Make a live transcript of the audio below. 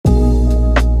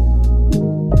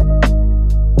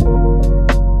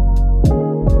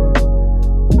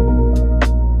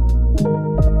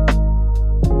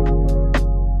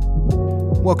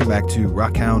Welcome back to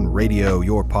Rockhound Radio,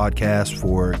 your podcast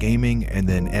for gaming and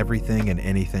then everything and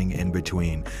anything in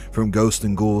between. From ghosts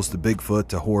and ghouls to Bigfoot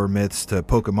to horror myths to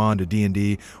Pokemon to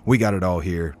D&D, we got it all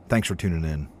here. Thanks for tuning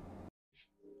in.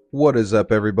 What is up,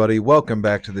 everybody? Welcome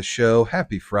back to the show.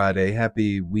 Happy Friday,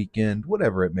 happy weekend,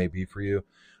 whatever it may be for you.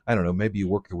 I don't know, maybe you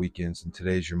work the weekends and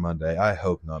today's your Monday. I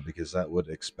hope not, because that would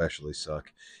especially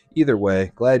suck. Either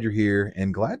way, glad you're here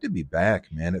and glad to be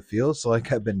back, man. It feels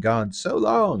like I've been gone so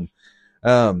long.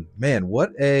 Man, we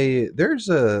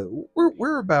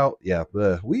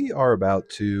are about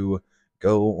to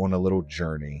go on a little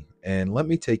journey, and let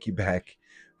me take you back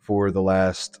for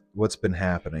what's been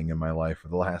happening in my life for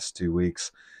the last 2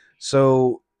 weeks.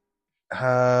 So,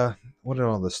 what did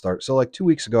all this start? So like 2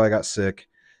 weeks ago, I got sick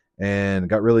and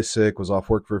got really sick, was off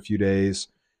work for a few days.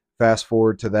 Fast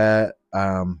forward to that,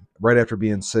 right after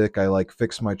being sick, I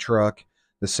fixed my truck.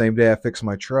 The same day I fixed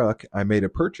my truck, I made a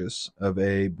purchase of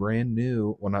a brand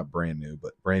new, well, not brand new,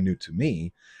 but brand new to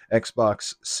me,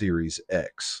 Xbox Series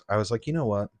X. I was like, you know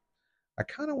what? I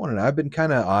kind of wanted, I've been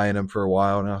kind of eyeing them for a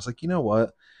while, and I was like, you know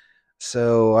what?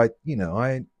 So I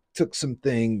took some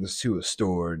things to a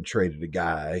store and traded a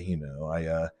guy.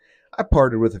 I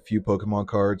parted with a few Pokemon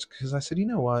cards because I said, you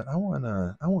know what? I want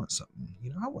something.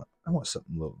 I want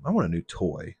something little. I want a new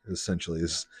toy. Essentially,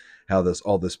 is how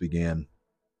all this began.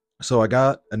 So I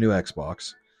got a new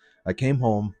Xbox. I came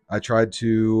home. I tried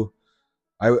to,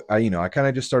 I kind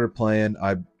of just started playing.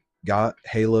 I got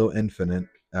Halo Infinite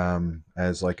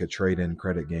as like a trade-in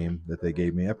credit game that they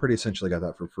gave me. I pretty essentially got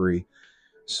that for free.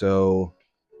 So,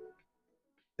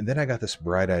 and then I got this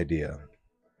bright idea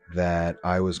that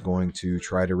I was going to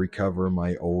try to recover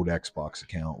my old Xbox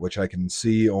account, which I can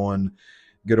see on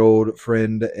good old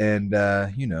friend and,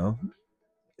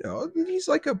 he's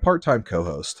like a part-time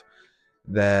co-host.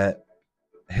 That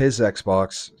his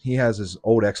Xbox, he has his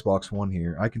old Xbox One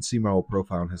here. I can see my old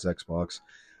profile on his Xbox.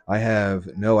 I have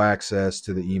no access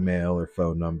to the email or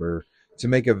phone number. To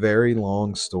make a very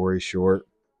long story short,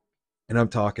 and I'm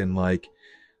talking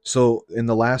so in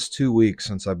the last 2 weeks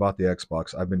since I bought the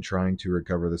Xbox, I've been trying to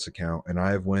recover this account, and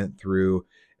I've went through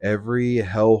every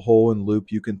hellhole and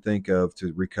loop you can think of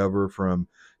to recover, from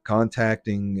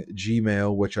contacting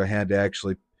Gmail, which I had to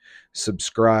actually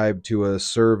subscribe to a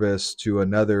service to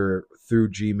another through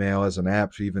Gmail as an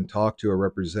app to even talk to a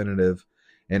representative,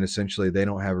 and essentially they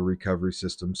don't have a recovery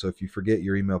system. So if you forget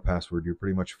your email password, you're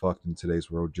pretty much fucked in today's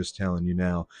world. Just telling you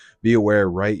now, be aware,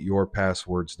 write your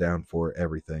passwords down for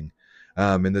everything.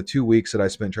 In the 2 weeks that I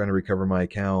spent trying to recover my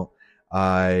account,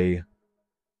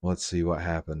 let's see what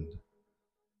happened.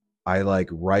 I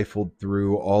rifled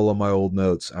through all of my old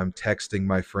notes. I'm texting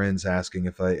my friends asking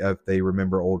if they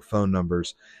remember old phone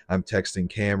numbers. I'm texting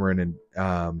Cameron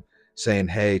and saying,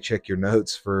 "Hey, check your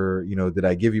notes for, did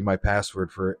I give you my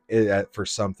password for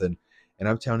something?" And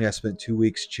I'm telling you, I spent 2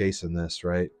 weeks chasing this,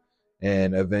 right?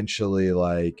 And eventually,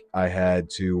 I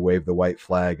had to wave the white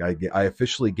flag. I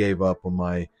officially gave up on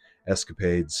my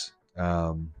escapades.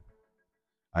 I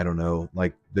don't know,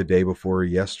 the day before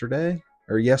yesterday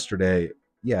or yesterday.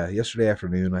 Yeah, yesterday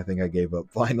afternoon, I think I gave up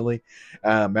finally.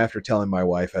 After telling my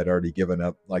wife I'd already given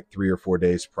up 3 or 4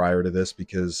 days prior to this,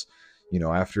 because,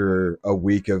 after a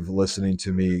week of listening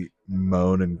to me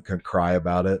moan and cry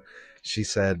about it, she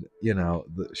said,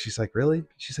 she's like, really?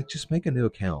 She's like, just make a new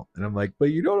account. And I'm like, but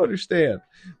you don't understand.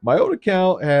 My old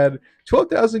account had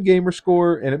 12,000 gamer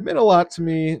score, and it meant a lot to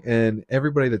me. And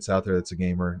everybody that's out there that's a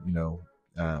gamer,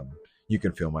 you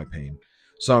can feel my pain.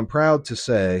 So I'm proud to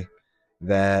say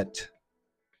that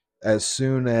as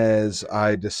soon as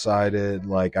I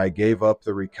decided, I gave up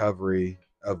the recovery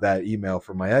of that email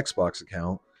from my Xbox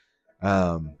account,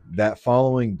 that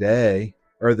following day,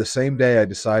 or the same day I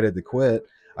decided to quit,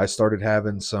 I started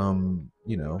having some,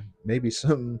 maybe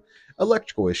some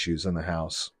electrical issues in the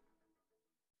house,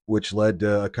 which led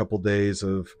to a couple days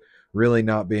of really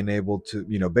not being able to,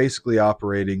 basically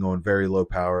operating on very low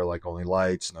power, only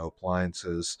lights, no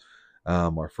appliances.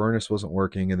 Our furnace wasn't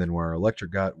working, and then when our electric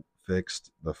got fixed,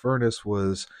 the furnace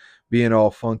was being all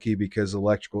funky because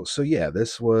electrical. So yeah,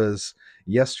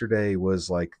 yesterday was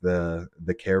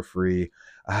the carefree,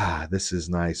 this is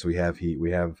nice, we have heat, we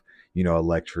have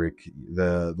electric.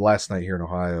 The last night here in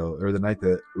Ohio, or the night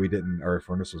that our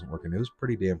furnace wasn't working, it was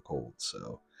pretty damn cold.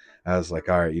 So I was like,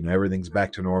 all right, everything's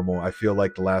back to normal. I feel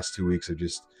like the last 2 weeks have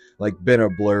just been a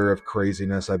blur of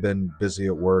craziness. I've been busy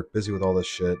at work, busy with all this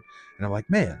shit, and I'm like,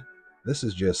 man, this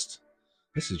is just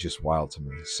wild to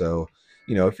me. So,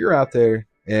 if you're out there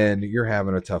and you're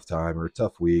having a tough time or a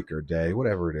tough week or day,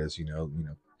 whatever it is,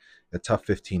 a tough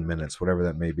 15 minutes, whatever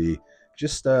that may be,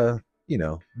 just,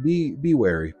 be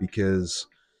wary, because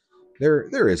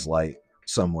there is light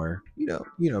somewhere.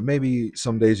 Maybe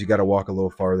some days you got to walk a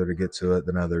little farther to get to it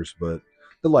than others, but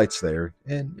the light's there,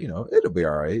 and it'll be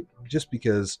all right. Just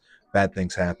because bad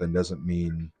things happen doesn't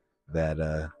mean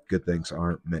that good things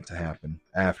aren't meant to happen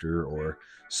after or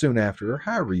soon after, or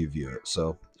however you view it.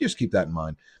 So just keep that in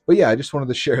mind. But yeah, I just wanted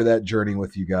to share that journey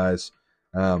with you guys.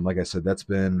 Like I said, that's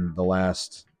been the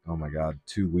last, oh my God,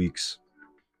 2 weeks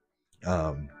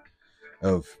um,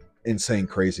 of insane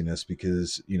craziness,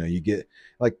 because you get,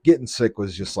 like, getting sick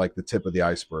was just like the tip of the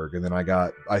iceberg, and then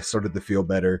I started to feel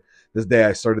better. This day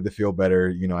I started to feel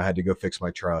better. I had to go fix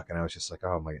my truck, and I was just like,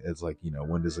 oh my, it's like,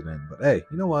 when does it end? But hey,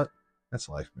 you know what, that's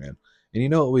life, man. And you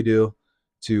know what we do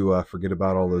to forget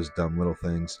about all those dumb little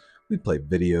things? We play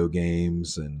video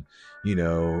games, and you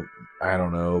know I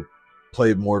don't know,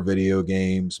 play more video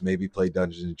games, maybe play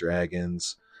Dungeons and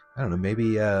Dragons. I don't know,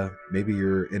 maybe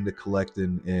you're into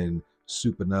collecting and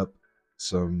souping up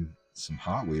some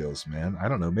Hot Wheels, man. I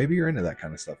don't know. Maybe you're into that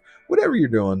kind of stuff. Whatever you're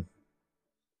doing,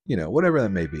 whatever that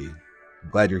may be. I'm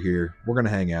glad you're here. We're gonna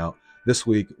hang out this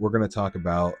week. We're gonna talk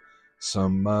about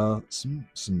some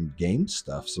game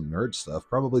stuff, some nerd stuff.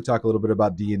 Probably talk a little bit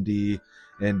about D&D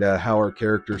and how our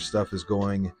character stuff is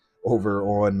going over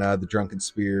on the Drunken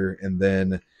Spear. And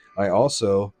then I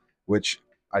also, which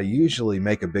I usually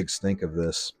make a big stink of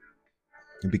this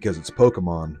because it's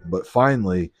Pokemon, but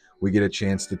finally we get a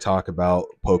chance to talk about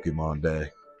Pokemon Day.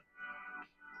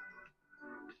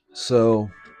 So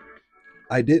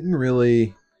I didn't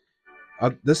really.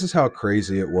 This is how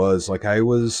crazy it was. Like, I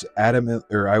was adamant,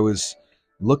 or I was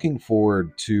looking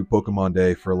forward to Pokemon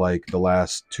Day for like the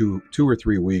last two or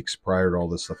 3 weeks prior to all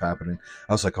this stuff happening.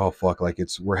 I was like, oh fuck, like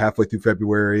we're halfway through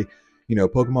February.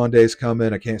 Pokemon Day's coming.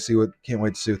 Can't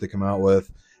wait to see what they come out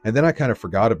with. And then I kind of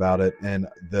forgot about it, and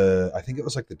I think it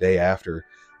was like the day after,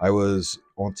 I was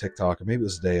on TikTok, or maybe it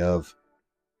was the day of,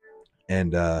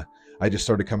 and I just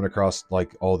started coming across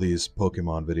like all these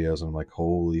Pokemon videos, and I'm like,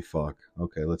 holy fuck,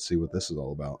 okay, let's see what this is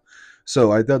all about.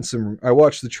 So I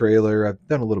watched the trailer, I've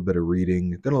done a little bit of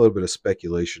reading, done a little bit of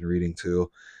speculation reading too,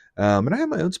 and I have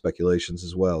my own speculations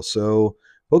as well. So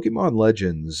Pokemon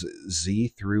Legends Z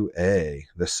through A,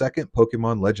 the second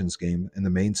Pokemon Legends game in the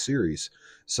main series.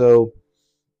 So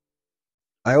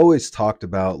I always talked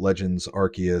about Legends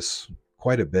Arceus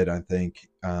quite a bit, I think,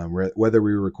 whether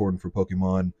we were recording for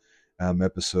Pokemon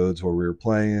episodes, or we were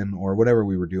playing, or whatever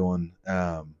we were doing.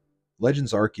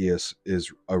 Legends Arceus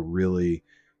is a really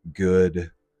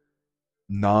good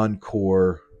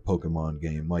non-core Pokemon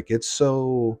game. Like, it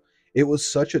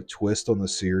was such a twist on the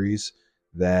series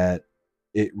that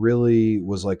it really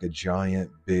was like a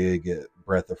giant, big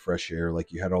breath of fresh air.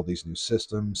 Like, you had all these new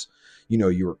systems,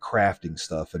 you were crafting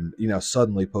stuff, and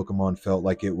suddenly Pokemon felt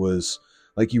like it was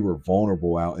like you were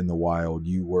vulnerable out in the wild.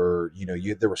 You were,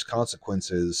 there was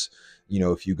consequences.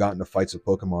 If you got into fights with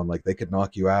Pokemon, like, they could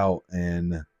knock you out,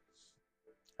 and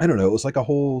I don't know, it was like a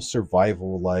whole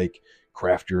survival, like,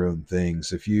 craft your own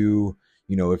things. If you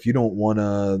don't want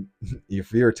to,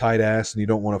 if you're a tight ass and you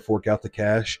don't want to fork out the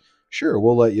cash, sure,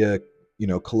 we'll let you,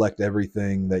 collect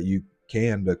everything that you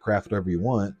can to craft whatever you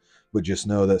want. But just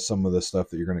know that some of the stuff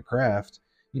that you're going to craft,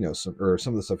 some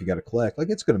of the stuff you got to collect, like,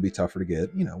 it's going to be tougher to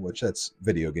get, which that's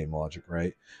video game logic,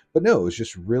 right? But no, it was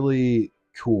just really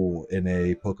cool in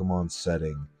a Pokemon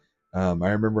setting. I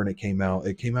remember when it came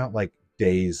out like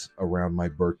days around my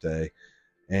birthday,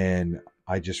 and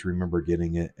I just remember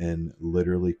getting it and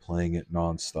literally playing it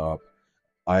nonstop.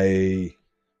 I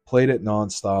played it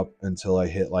nonstop until I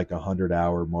hit like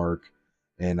 100-hour mark,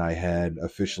 and I had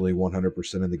officially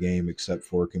 100% of the game except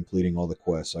for completing all the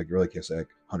quests. I really can't say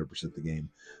 100% the game,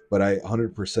 but I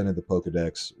 100% of the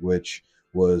Pokedex, which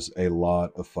was a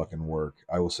lot of fucking work.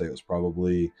 I will say it was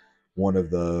probably one of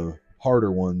the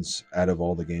harder ones out of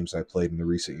all the games I played in the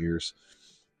recent years,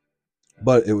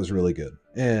 but it was really good.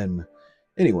 And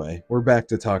anyway, we're back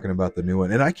to talking about the new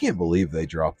one, and I can't believe they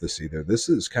dropped this either.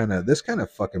 This kind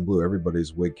of fucking blew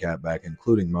everybody's wig cap back,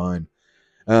 including mine.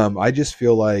 I just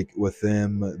feel like with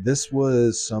them, this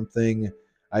was something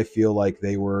I feel like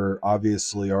they were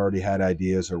obviously already had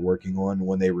ideas or working on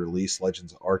when they released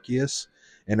Legends Arceus,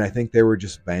 and I think they were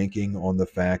just banking on the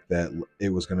fact that it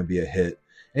was going to be a hit.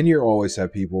 And you always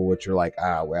have people which are like,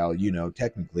 well,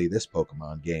 technically this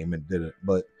Pokemon game and did it,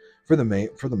 but for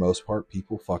the most part,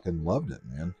 people fucking loved it,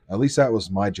 man. At least that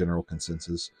was my general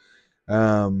consensus.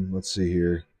 Let's see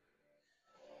here.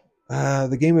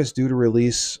 The game is due to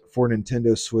release for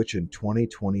Nintendo Switch in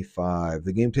 2025.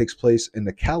 The game takes place in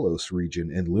the Kalos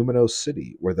region in Luminos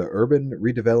City, where the urban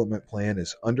redevelopment plan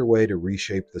is underway to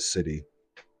reshape the city.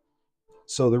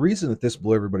 So the reason that this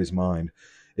blew everybody's mind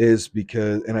is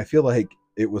because, and I feel like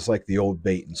it was like the old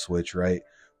bait and switch, right?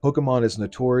 Pokemon is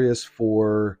notorious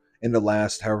for in the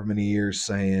last however many years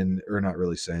saying, or not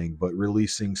really saying, but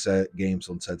releasing set games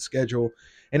on said schedule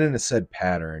and in a said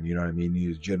pattern. You know what I mean? You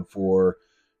use Gen 4,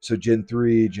 so Gen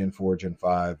 3, Gen 4, Gen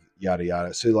 5, yada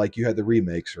yada. So like you had the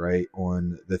remakes, right,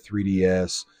 on the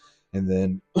 3DS, and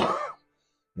then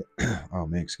oh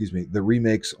man, excuse me, the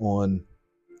remakes on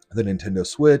the Nintendo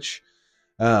Switch.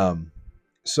 Um,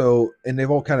 so, and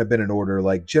they've all kind of been in order,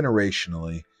 like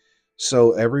generationally.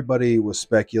 So everybody was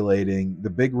speculating. The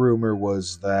big rumor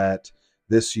was that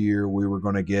this year we were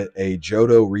going to get a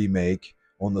Johto remake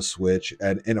on the Switch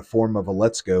in a form of a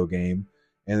Let's Go game,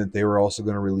 and that they were also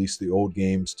going to release the old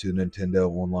games to Nintendo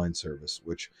Online Service,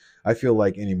 which I feel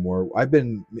like anymore.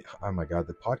 Oh my God,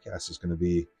 the podcast is going to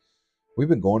be, we've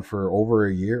been going for over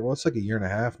a year. Well, it's like a year and a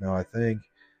half now, I think.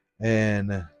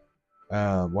 And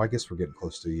well, I guess we're getting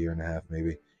close to a year and a half,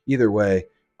 maybe. Either way,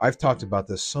 I've talked about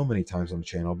this so many times on the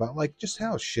channel about like just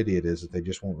how shitty it is that they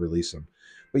just won't release them.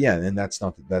 But yeah, and that's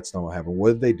not what happened.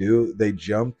 What did they do? They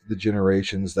jumped the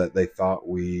generations that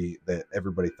that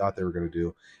everybody thought they were going to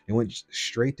do, and went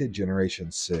straight to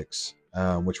Generation 6,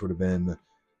 which would have been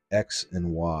X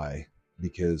and Y,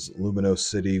 because Lumino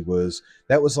City was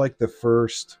like the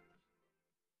first.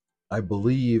 I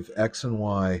believe X and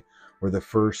Y were the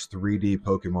first 3D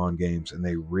Pokemon games, and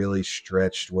they really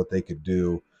stretched what they could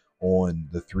do on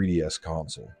the 3DS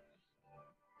console.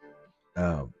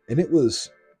 And it was,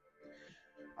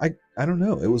 I don't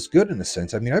know, it was good in a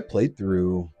sense. I mean, I played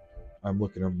through. I'm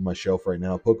looking up my shelf right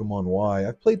now. Pokemon Y.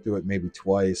 I played through it maybe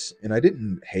twice, and I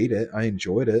didn't hate it. I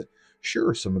enjoyed it.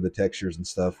 Sure, some of the textures and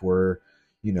stuff were,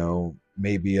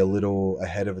 maybe a little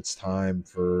ahead of its time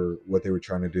for what they were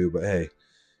trying to do, but hey,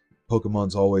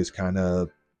 Pokemon's always kind of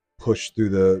push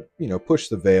the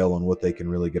veil on what they can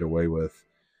really get away with.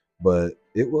 But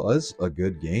it was a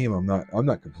good game. I'm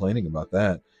not complaining about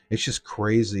that. It's just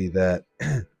crazy that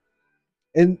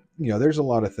and there's a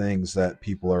lot of things that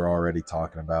people are already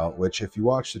talking about, which if you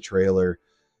watch the trailer,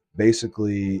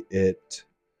 basically it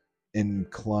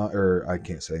or I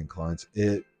can't say inclines,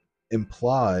 it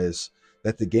implies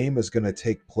that the game is going to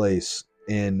take place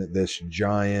in this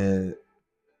giant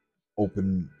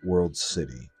open world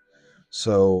city.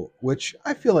 So, which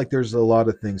I feel like there's a lot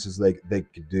of things as they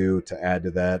could do to add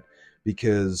to that,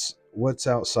 because what's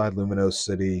outside Luminos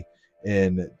City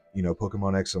in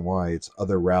Pokemon X and Y, it's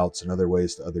other routes and other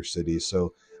ways to other cities.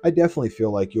 So I definitely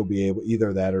feel like you'll be able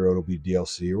either that or it'll be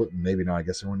DLC, or maybe not. I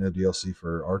guess there weren't no DLC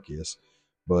for Arceus,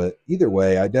 but either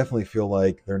way, I definitely feel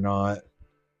like they're not,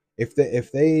 if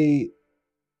they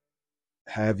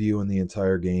have you in the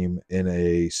entire game in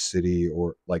a city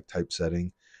or like type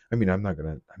setting. I mean, I'm not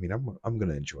gonna. I mean, I'm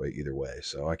gonna enjoy it either way.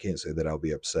 So I can't say that I'll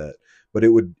be upset. But it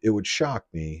would shock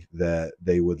me that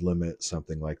they would limit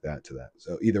something like that to that.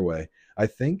 So either way, I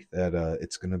think that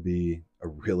it's gonna be a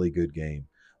really good game.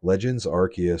 Legends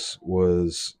Arceus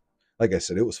was, like I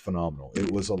said, it was phenomenal. It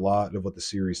was a lot of what the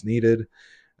series needed.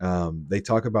 They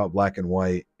talk about Black and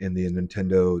White in the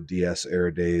Nintendo DS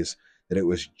era days, that it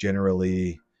was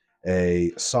generally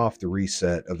a soft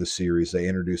reset of the series. They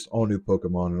introduced all new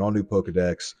Pokemon and all new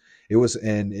Pokedex. It was,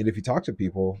 and if you talk to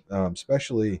people,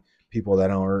 especially people that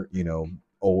aren't,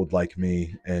 old like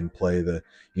me and play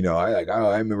I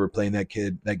remember playing that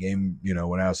game,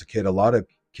 when I was a kid. A lot of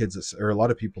kids, or a lot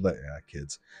of people that,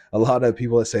 kids, a lot of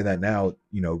people that say that now,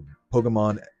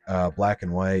 Pokemon Black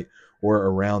and White or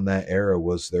around that era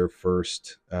was their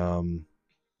first,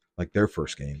 like their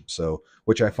first game. So,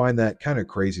 which I find that kind of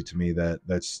crazy to me.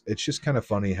 It's just kind of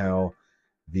funny how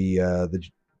the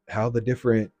how the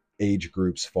different age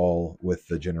groups fall with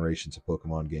the generations of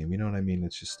Pokemon game. You know what I mean?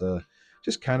 It's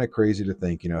just kind of crazy to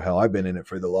think. Hell, I've been in it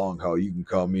for the long haul. You can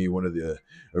call me one of the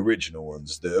original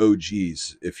ones, the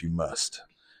OGs, if you must.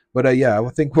 But yeah, I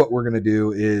think what we're gonna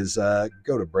do is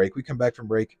go to break. We come back from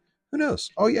break. Who knows?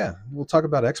 Oh yeah, we'll talk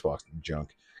about Xbox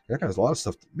junk. There's a lot of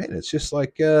stuff. Man, it's just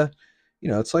like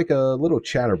it's like a little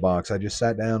chatterbox. I just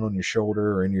sat down on your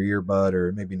shoulder or in your earbud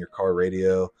or maybe in your car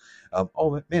radio.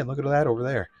 Oh man, look at that over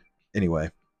there. Anyway,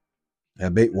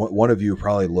 one of you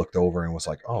probably looked over and was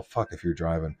like, "Oh fuck," if you're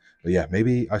driving. But yeah,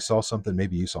 maybe I saw something.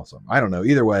 Maybe you saw something. I don't know.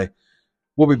 Either way,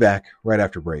 we'll be back right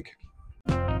after break.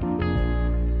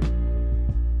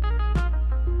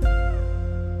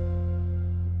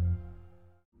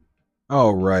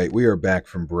 All right, we are back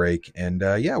from break, and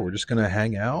yeah, we're just gonna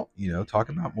hang out, talk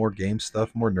about more game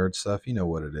stuff, more nerd stuff. You know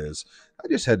what it is. I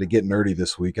just had to get nerdy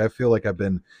this week. I feel like I've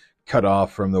been cut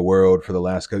off from the world for the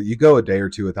last couple. You go a day or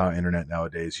two without internet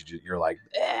nowadays, you're like,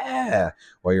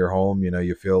 while you're home,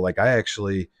 you feel like I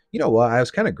actually, what, I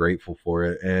was kind of grateful for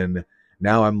it, and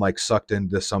now I'm like sucked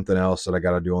into something else that I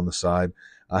got to do on the side.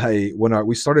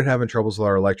 We started having troubles with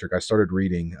our electric, I started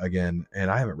reading again, and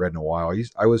I haven't read in a while.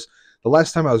 I was the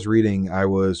last time I was reading, I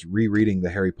was rereading the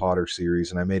Harry Potter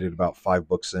series, and I made it about 5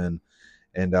 books in.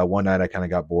 And one night I kind of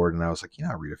got bored, and I was like,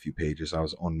 I'll read a few pages. I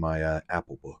was on my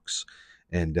Apple Books,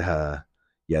 and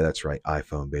yeah, that's right,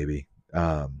 iPhone baby.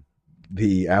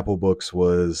 The Apple Books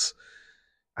was,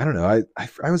 I don't know.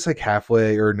 I was like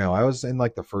halfway, or no, I was in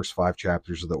like the first 5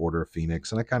 chapters of the Order of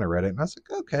Phoenix, and I kind of read it, and I was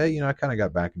like, okay, I kind of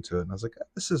got back into it, and I was like,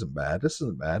 this isn't bad. This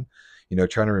isn't bad.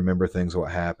 Trying to remember things,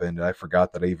 what happened. And I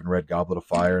forgot that I even read Goblet of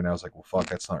Fire, and I was like, well, fuck,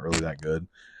 that's not really that good.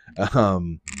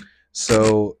 Um,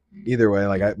 so either way,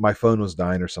 like my phone was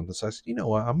dying or something, so I said,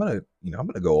 what, I'm gonna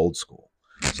go old school.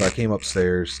 So I came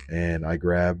upstairs and I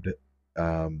grabbed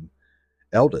um,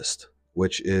 Eldest,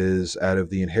 which is out of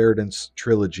the Inheritance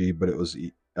trilogy, but it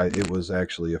was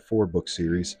actually a 4 book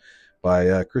series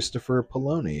by Christopher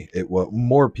Poloni. What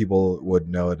more people would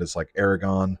know it as like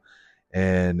Aragon,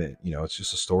 and it's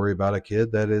just a story about a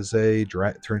kid that is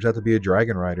turns out to be a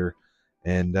dragon rider,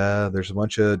 and there's a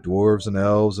bunch of dwarves and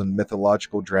elves and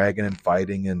mythological dragon and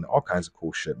fighting and all kinds of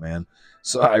cool shit, man.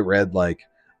 So I read like,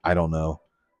 I don't know,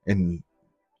 in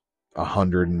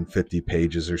 150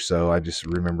 pages or so. I just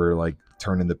remember like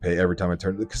turning the page every time I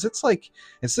turned it, because it's like,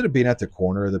 instead of being at the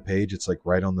corner of the page, it's like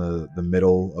right on the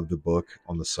middle of the book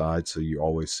on the side, so you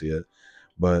always see it.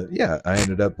 But yeah, I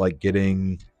ended up like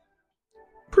getting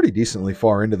pretty decently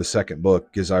far into the second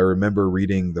book, because I remember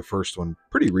reading the first one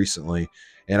pretty recently,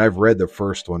 and I've read the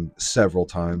first one several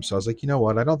times. So I was like, you know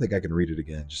what? I don't think I can read it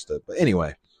again. But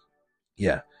anyway,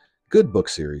 yeah, good book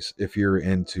series if you're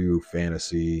into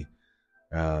fantasy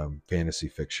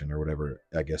fiction or whatever.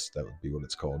 I guess that would be what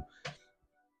it's called.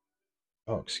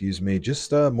 Oh, excuse me.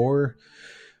 Just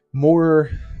more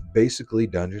basically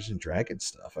Dungeons and Dragons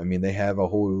stuff. I mean, they have a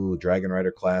whole Dragon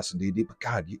Rider class in D&D, but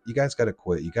God, you guys got to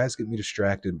quit. You guys get me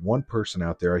distracted. One person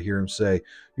out there, I hear him say,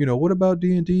 what about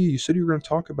D&D? You said you were going to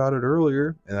talk about it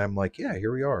earlier, and I'm like, yeah,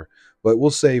 here we are. But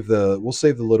we'll save the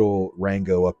little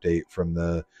Rango update from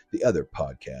the other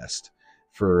podcast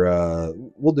for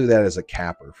we'll do that as a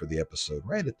capper for the episode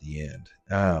right at the end.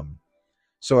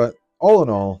 So all in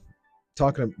all,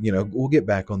 talking, we'll get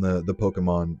back on the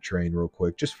Pokemon train real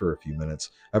quick, just for a few minutes.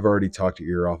 I've already talked your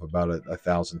ear off about it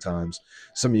 1,000 times.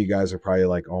 Some of you guys are probably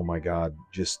like, oh my God,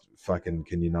 just fucking,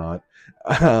 can you not?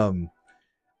 Um,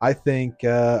 I think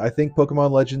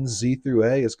Pokemon Legends Z through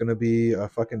A is going to be a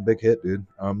fucking big hit, dude.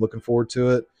 I'm looking forward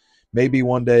to it. Maybe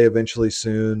one day, eventually,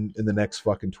 soon, in the next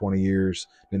fucking 20 years,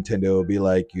 Nintendo will be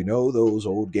like, those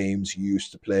old games you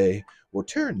used to play. Well,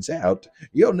 turns out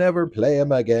you'll never play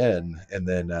them again, and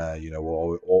then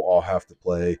we'll all have to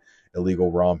play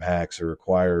illegal ROM hacks or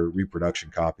acquire reproduction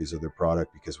copies of their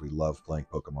product, because we love playing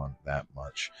Pokemon that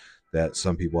much that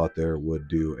some people out there would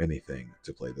do anything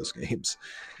to play those games.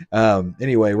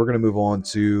 Anyway, we're going to move on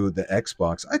to the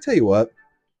Xbox. I tell you what,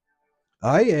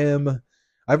 I am.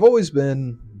 I've always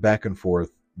been back and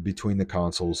forth between the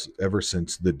consoles ever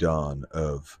since the dawn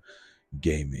of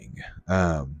gaming.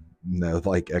 No,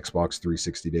 like Xbox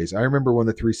 360 days. I remember when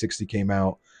the 360 came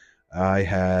out. I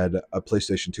had a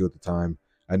PlayStation 2 at the time.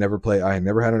 I never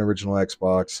had an original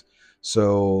Xbox.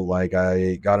 So like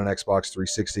I got an Xbox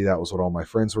 360. That was what all my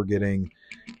friends were getting.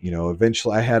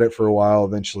 Eventually I had it for a while.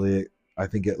 Eventually I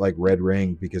think it like red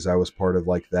ring, because I was part of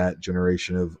like that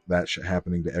generation of that shit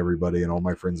happening to everybody and all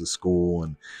my friends at school.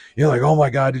 And like, oh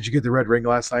my God, did you get the red ring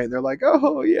last night? And they're like,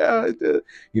 oh yeah, I did.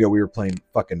 We were playing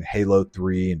fucking Halo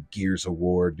 3 and Gears of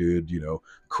War, dude,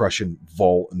 crushing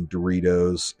Vault and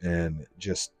Doritos and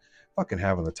just fucking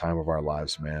having the time of our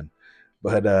lives, man.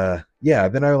 But yeah,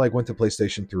 then I like went to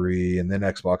PlayStation 3, and then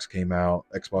Xbox came out,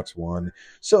 Xbox One.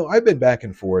 So I've been back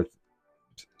and forth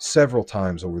several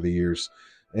times over the years,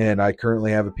 and I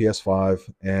currently have a PS5,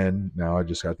 and now I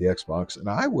just got the Xbox. And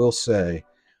I will say,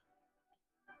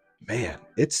 man,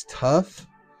 it's tough.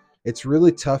 It's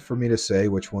really tough for me to say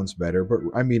which one's better. But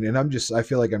I mean, and I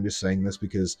feel like I'm just saying this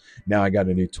because now I got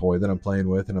a new toy that I'm playing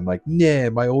with, and I'm like, nah,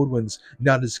 my old one's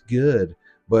not as good.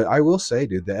 But I will say,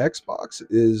 dude, the Xbox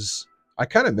is, I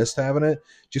kind of missed having it,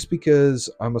 just because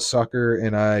I'm a sucker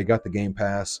and I got the Game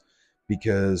Pass,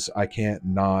 because I can't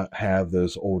not have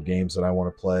those old games that I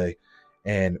want to play.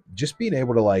 And just being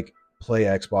able to like play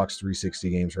Xbox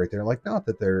 360 games right there, like, not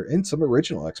that they're in some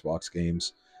original Xbox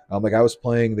games. Like I was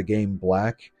playing the game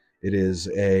Black. It is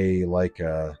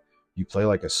you play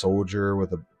like a soldier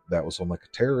that was on like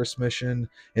a terrorist mission,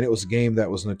 and it was a game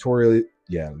that was notoriously,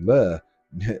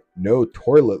 no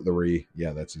toiletry.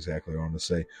 Yeah, that's exactly what I want to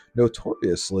say.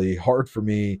 Notoriously hard for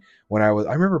me when I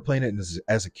remember playing it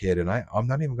as a kid, and I'm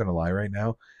not even going to lie right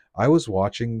now. I was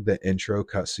watching the intro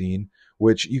cutscene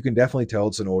which you can definitely tell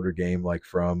it's an older game, like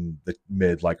from the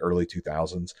mid, like early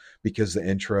 2000s, because the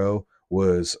intro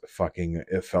was fucking,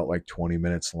 it felt like 20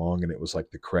 minutes long, and it was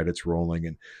like the credits rolling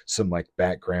and some like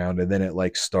background, and then it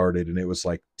like started, and it was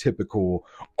like typical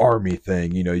army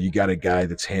thing. You got a guy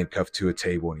that's handcuffed to a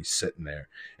table and he's sitting there,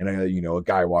 and a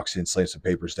guy walks in, slams some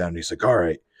papers down, and he's like, all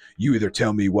right, you either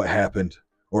tell me what happened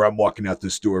or I'm walking out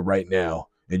this door right now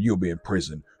and you'll be in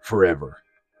prison forever.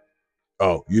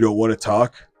 Oh, you don't want to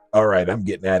talk? All right, I'm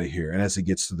getting out of here. And as he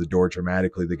gets to the door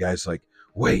dramatically, the guy's like,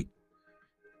 wait,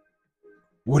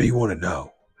 what do you want to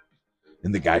know?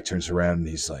 And the guy turns around and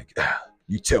he's like,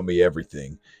 you tell me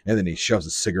everything. And then he shoves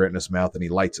a cigarette in his mouth and he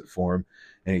lights it for him.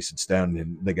 And he sits down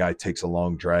and the guy takes a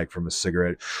long drag from his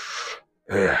cigarette.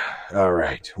 All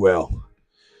right, well,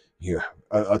 yeah,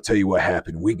 I'll tell you what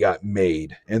happened. We got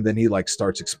made. And then he like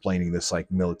starts explaining this like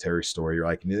military story.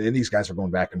 Like, and these guys are going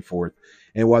back and forth.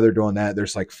 And while they're doing that,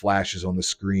 there's like flashes on the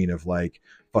screen of like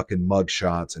fucking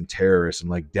mugshots and terrorists and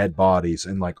like dead bodies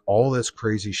and like all this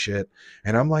crazy shit.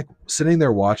 And I'm like sitting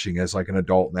there watching as like an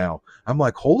adult now. I'm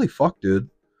like, holy fuck, dude.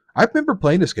 I remember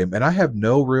playing this game and I have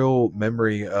no real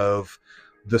memory of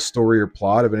the story or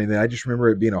plot of anything. I just remember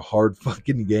it being a hard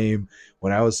fucking game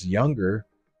when I was younger.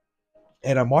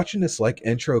 And I'm watching this like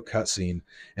intro cutscene,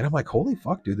 and I'm like, holy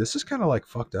fuck, dude, this is kind of like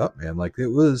fucked up, man. Like it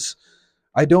was,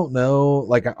 I don't know,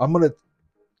 like I'm gonna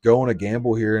go on a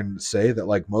gamble here and say that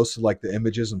like most of like the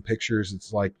images and pictures,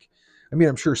 it's like, I mean,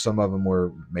 I'm sure some of them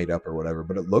were made up or whatever,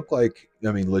 but it looked like,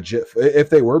 I mean, legit.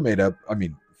 If they were made up, I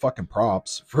mean, fucking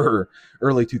props for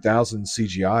early 2000s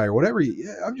CGI or whatever.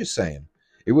 Yeah, I'm just saying,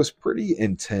 it was pretty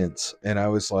intense, and I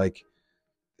was like,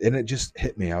 and it just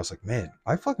hit me. I was like, man,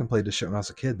 I fucking played this shit when I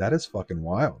was a kid. That is fucking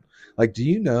wild. Like, do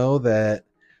you know that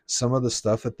some of the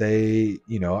stuff that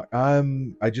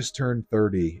I just turned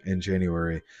 30 in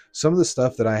January. Some of the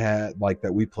stuff that I had, like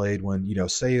that we played when,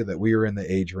 say that we were in the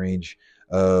age range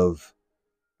of,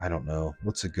 I don't know,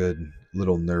 what's a good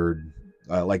little nerd,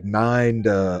 like 9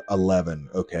 to 11.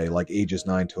 Okay. Like ages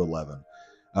 9 to 11.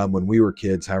 When we were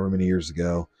kids, however many years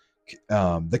ago,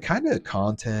 the kind of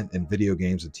content and video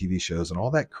games and TV shows and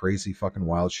all that crazy fucking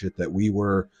wild shit that we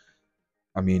were,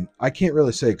 I mean, I can't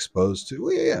really say exposed to.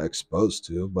 Well, yeah, exposed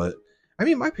to, but I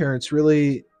mean, my parents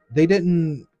really, they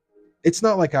didn't, it's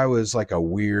not like I was like a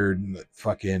weird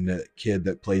fucking kid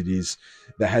that played these,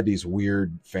 that had these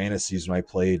weird fantasies when I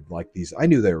played like these. I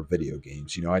knew they were video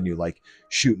games, I knew like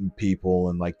shooting people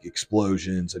and like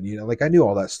explosions and, like I knew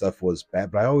all that stuff was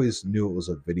bad, but I always knew it was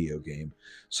a video game.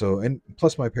 So, and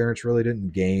plus my parents really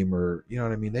didn't game or, you know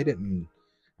what I mean? They didn't,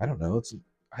 I don't know.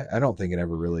 I don't think it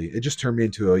ever really, it just turned me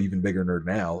into an even bigger nerd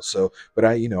now. So, but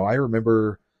I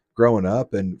remember growing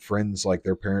up and friends like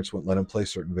their parents wouldn't let them play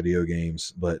certain video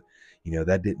games, but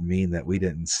that didn't mean that we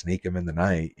didn't sneak them in the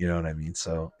night. You know what I mean?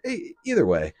 So either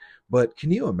way, but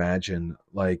can you imagine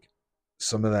like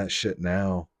some of that shit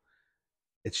now?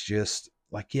 It's just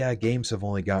like, yeah, games have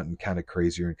only gotten kind of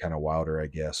crazier and kind of wilder, I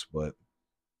guess. But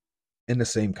in the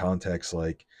same context,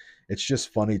 like it's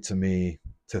just funny to me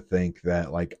to think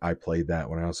that like I played that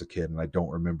when I was a kid and I don't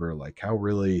remember like how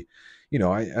really,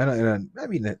 I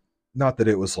mean, not that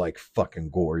it was like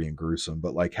fucking gory and gruesome,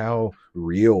 but like how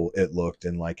real it looked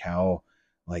and like how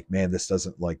like, man, this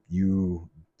doesn't like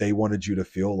they wanted you to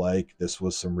feel like this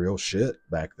was some real shit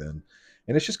back then.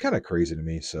 And it's just kind of crazy to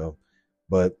me. So,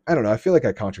 but I don't know. I feel like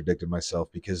I contradicted myself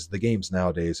because the games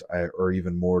nowadays are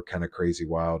even more kind of crazy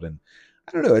wild. And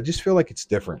I don't know. I just feel like it's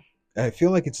different. I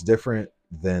feel like it's different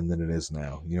then than it is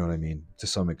now. You know what I mean? To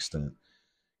some extent.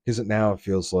 Because now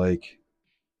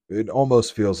it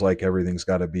almost feels like everything's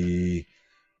got to be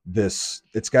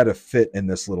it's got to fit in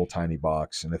this little tiny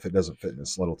box. And if it doesn't fit in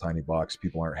this little tiny box,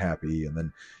 people aren't happy. And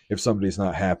then if somebody's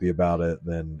not happy about it,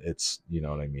 then it's, you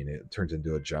know what I mean? It turns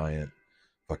into a giant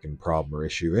fucking problem or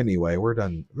issue. Anyway, we're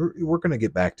done. We're going to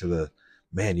get back to the,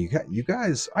 man, you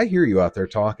guys, I hear you out there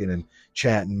talking and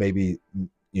chatting, maybe,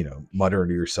 muttering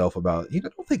to yourself about,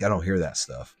 don't think I don't hear that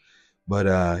stuff.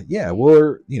 But yeah,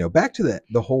 we're back to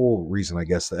the whole reason, I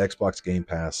guess, the Xbox Game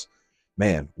Pass.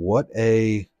 Man,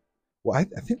 I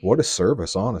think what a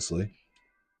service, honestly.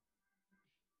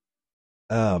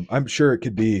 I'm sure it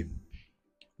could be.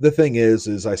 The thing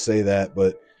is I say that,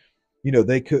 but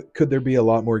they could there be a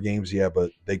lot more games? Yeah,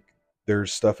 but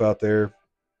there's stuff out there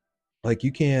like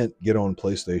you can't get on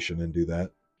PlayStation and do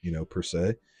that, per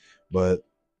se. But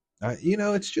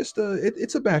it's just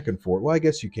it's a back and forth. Well, I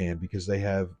guess you can because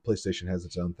PlayStation has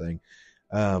its own thing.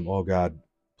 Oh God,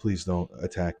 please don't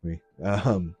attack me.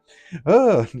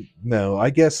 Uh, no, I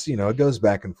guess it goes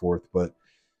back and forth. But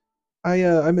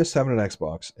I miss having an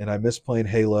Xbox and I miss playing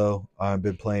Halo. I've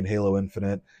been playing Halo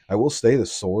Infinite. I will say the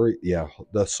story, yeah,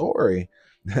 the story.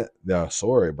 No,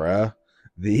 sorry, bruh.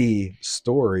 The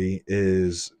story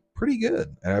is pretty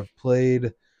good.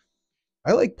 And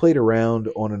I like played around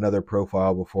on another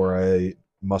profile before I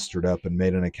mustered up and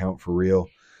made an account for real.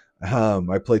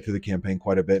 I played through the campaign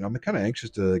quite a bit, and I'm kind of anxious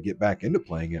to get back into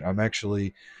playing it. I'm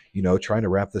actually, trying to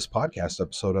wrap this podcast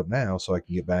episode up now so I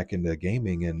can get back into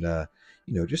gaming and,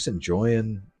 just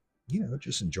enjoying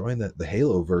the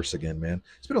Halo verse again, man.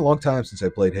 It's been a long time since I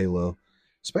played Halo,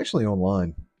 especially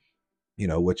online.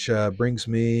 Which brings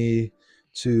me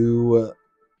to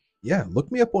yeah,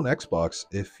 look me up on Xbox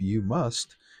if you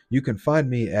must. You can find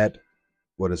me at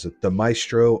what is it, the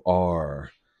Maestro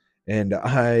R, and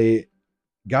I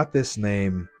got this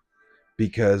name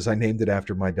because I named it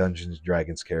after my Dungeons and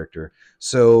Dragons character.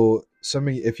 So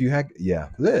if you had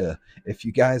if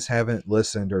you guys haven't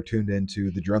listened or tuned into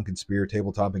the Drunken Spear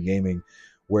Tabletop and Gaming,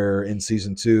 where in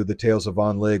season 2, the Tales of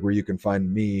Von Lig, where you can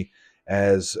find me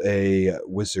as a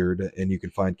wizard and you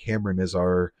can find Cameron as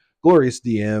our glorious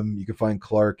DM. You can find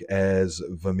Clark as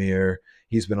Vamir.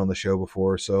 He's been on the show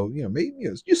before, so maybe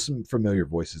just some familiar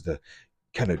voices to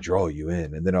kind of draw you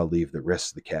in, and then I'll leave the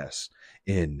rest of the cast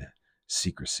in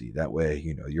secrecy. That way,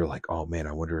 you're like, oh man,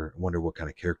 I wonder what kind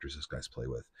of characters this guys play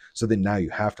with. So then now you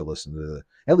have to listen to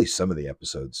at least some of the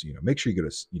episodes. Make sure you go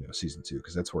to season 2,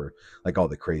 because that's where like all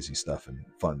the crazy stuff and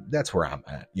fun. That's where I'm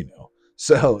at.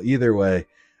 So either way,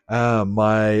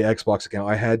 my Xbox account,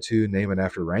 I had to name it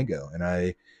after Rango, and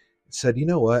I said, you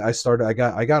know what? I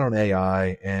got on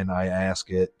AI and I asked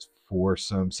it for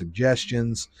some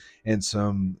suggestions and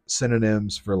some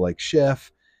synonyms for like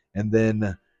chef, and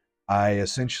then I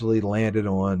essentially landed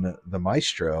on the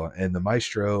Maestro. And the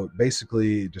Maestro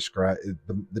basically describe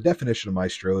the definition of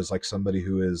Maestro is like somebody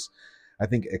who is, I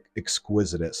think,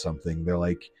 exquisite at something. They're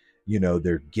like,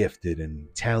 they're gifted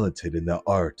and talented in the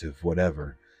art of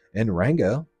whatever. And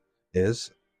Rango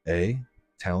is a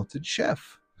talented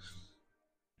chef.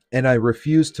 And I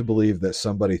refuse to believe that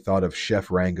somebody thought of Chef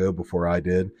Rango before I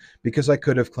did, because I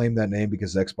could have claimed that name,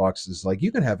 because Xbox is like, you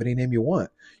can have any name you want.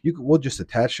 We'll just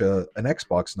attach an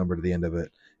Xbox number to the end of it.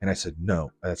 And I said,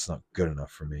 no, that's not good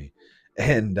enough for me.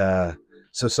 And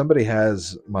so somebody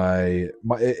has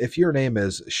if your name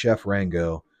is Chef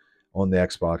Rango on the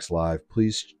Xbox Live,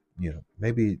 please,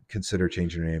 maybe consider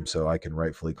changing your name so I can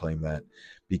rightfully claim that,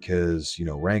 because,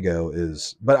 Rango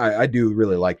is, but I do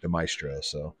really like the Maestro.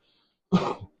 So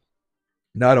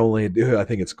not only do I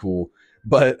think it's cool,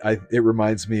 but it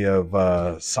reminds me of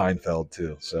Seinfeld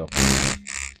too. So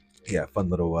yeah, fun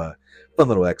little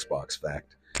Xbox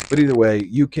fact. But either way,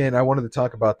 I wanted to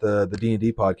talk about the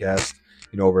D&D podcast,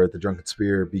 over at the Drunken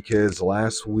Spear, because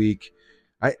last week,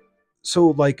 I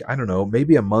don't know,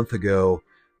 maybe a month ago,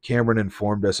 Cameron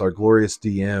informed us, our glorious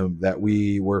DM, that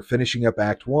we were finishing up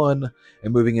Act 1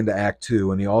 and moving into Act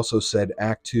 2, and he also said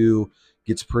Act 2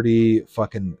 gets pretty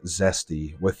fucking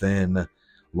zesty within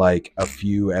like a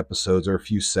few episodes or a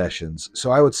few sessions.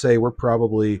 So I would say we're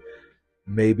probably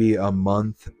maybe a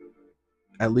month,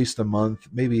 at least a month,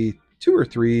 maybe 2 or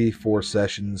 3, 4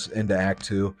 sessions into Act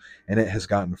 2, and it has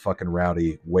gotten fucking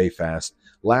rowdy way fast.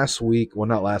 Last week, well,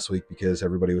 not last week because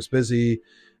everybody was busy.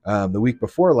 The week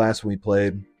before last, when we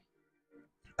played,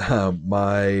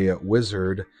 my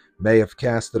wizard may have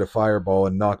casted a fireball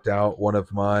and knocked out one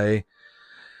of my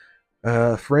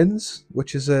friends,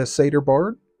 which is a satyr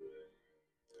bard,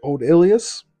 old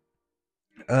Ilias.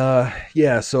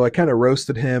 Yeah, so I kind of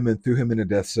roasted him and threw him into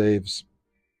death saves.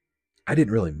 I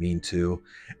didn't really mean to,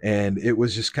 and it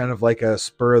was just kind of like a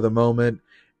spur of the moment.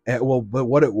 But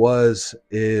what it was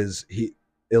is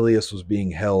Ilias was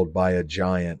being held by a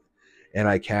giant, and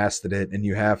I casted it, and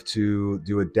you have to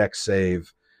do a dex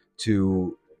save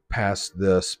to pass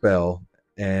the spell,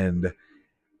 and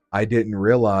I didn't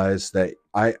realize that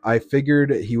I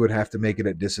figured he would have to make it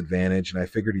at disadvantage, and I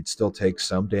figured he'd still take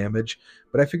some damage,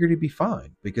 but I figured he'd be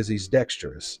fine because he's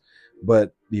dexterous.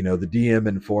 But, the DM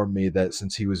informed me that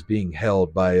since he was being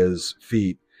held by his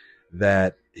feet,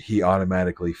 that he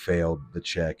automatically failed the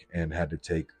check and had to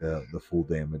take the full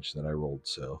damage that I rolled.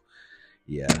 So,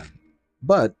 yeah.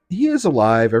 But he is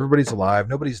alive. Everybody's alive.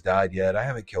 Nobody's died yet. I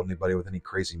haven't killed anybody with any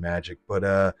crazy magic, but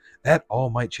that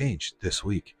all might change this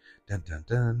week. Dun, dun,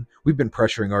 dun. We've been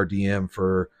pressuring our DM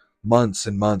for months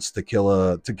and months to kill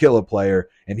a player,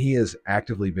 and he has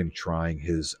actively been trying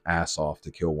his ass off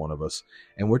to kill one of us,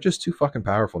 and we're just too fucking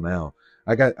powerful now.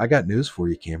 I got news for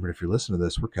you, Cameron. If you're listening to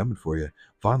this, we're coming for you.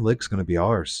 Von Lig's going to be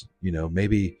ours.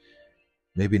 Maybe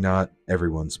not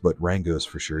everyone's, but Rango's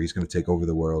for sure. He's going to take over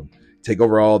the world, take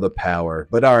over all the power.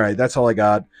 But all right, that's all I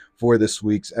got for this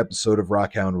week's episode of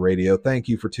Rockhound Radio. Thank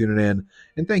you for tuning in,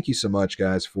 and thank you so much,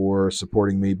 guys, for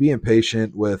supporting me, being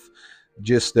patient with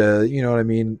just, you know what I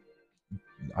mean,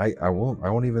 I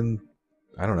won't even,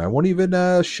 I don't know, I won't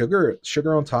even sugar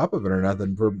on top of it or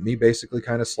nothing, for me basically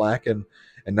kind of slacking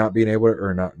and not being able to,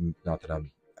 or not that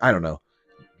I'm, I don't know,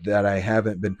 that I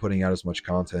haven't been putting out as much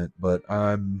content, but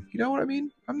you know what I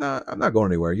mean? I'm not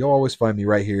going anywhere. You'll always find me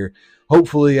right here,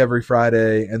 hopefully every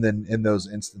Friday. And then in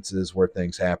those instances where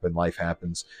things happen, life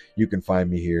happens, you can find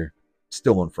me here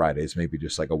still on Fridays, maybe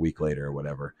just like a week later or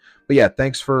whatever. But yeah,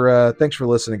 thanks for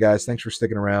listening, guys. Thanks for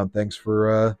sticking around. Thanks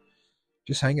for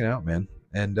just hanging out, man.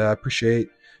 And appreciate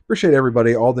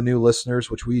everybody, all the new listeners,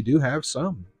 which we do have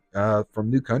some from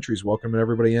new countries. Welcoming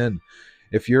everybody in.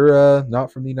 If you're not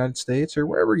from the United States or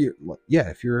wherever yeah,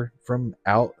 if you're from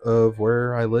out of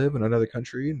where I live in another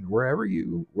country, and wherever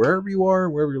you are,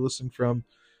 wherever you're listening from,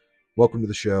 welcome to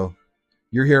the show.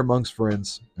 You're here amongst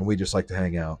friends, and we just like to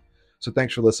hang out. So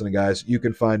thanks for listening, guys. You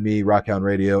can find me, Rockhound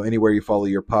Radio, anywhere you follow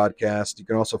your podcast. You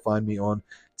can also find me on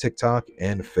TikTok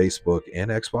and Facebook and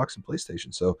Xbox and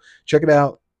PlayStation. So check it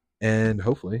out, and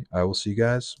hopefully I will see you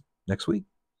guys next week.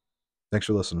 Thanks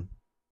for listening.